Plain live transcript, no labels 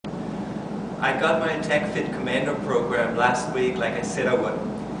I got my TechFit Commando program last week like I said I would.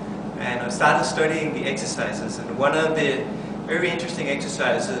 And I started studying the exercises, and one of the very interesting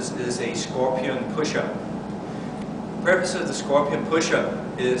exercises is a scorpion push-up. The purpose of the scorpion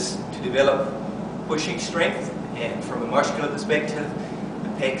push-up is to develop pushing strength, and from a muscular perspective, the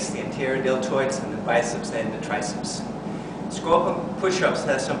pecs, the anterior deltoids, and the biceps and the triceps. Scorpion push-ups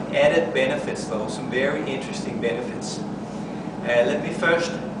has some added benefits though, some very interesting benefits. Let me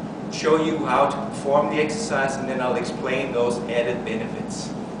first show you how to perform the exercise, and then I'll explain those added benefits.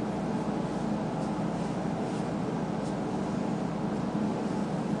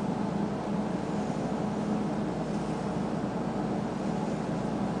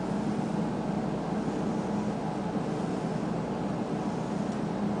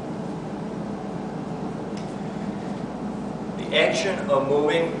 The action of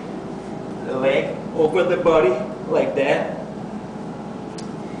moving the leg over the body like that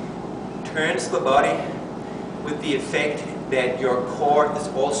turns the body with the effect that your core is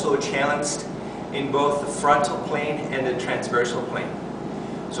also challenged in both the frontal plane and the transversal plane.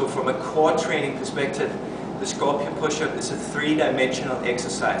 So from a core training perspective, the scorpion push-up is a three-dimensional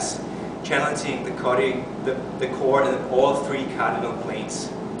exercise, challenging the core in all three cardinal planes.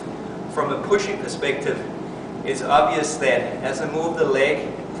 From a pushing perspective, it's obvious that as I move the leg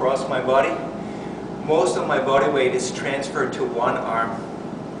across my body, most of my body weight is transferred to one arm.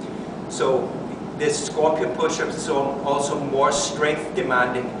 So this scorpion push-up is also more strength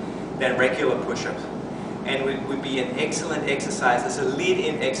demanding than regular push-ups, and it would be an excellent exercise as a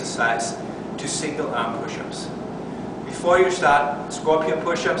lead-in exercise to single arm push-ups. Before you start scorpion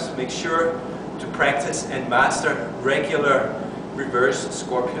push-ups, make sure to practice and master regular reverse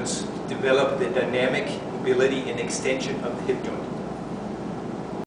scorpions to develop the dynamic mobility and extension of the hip joint.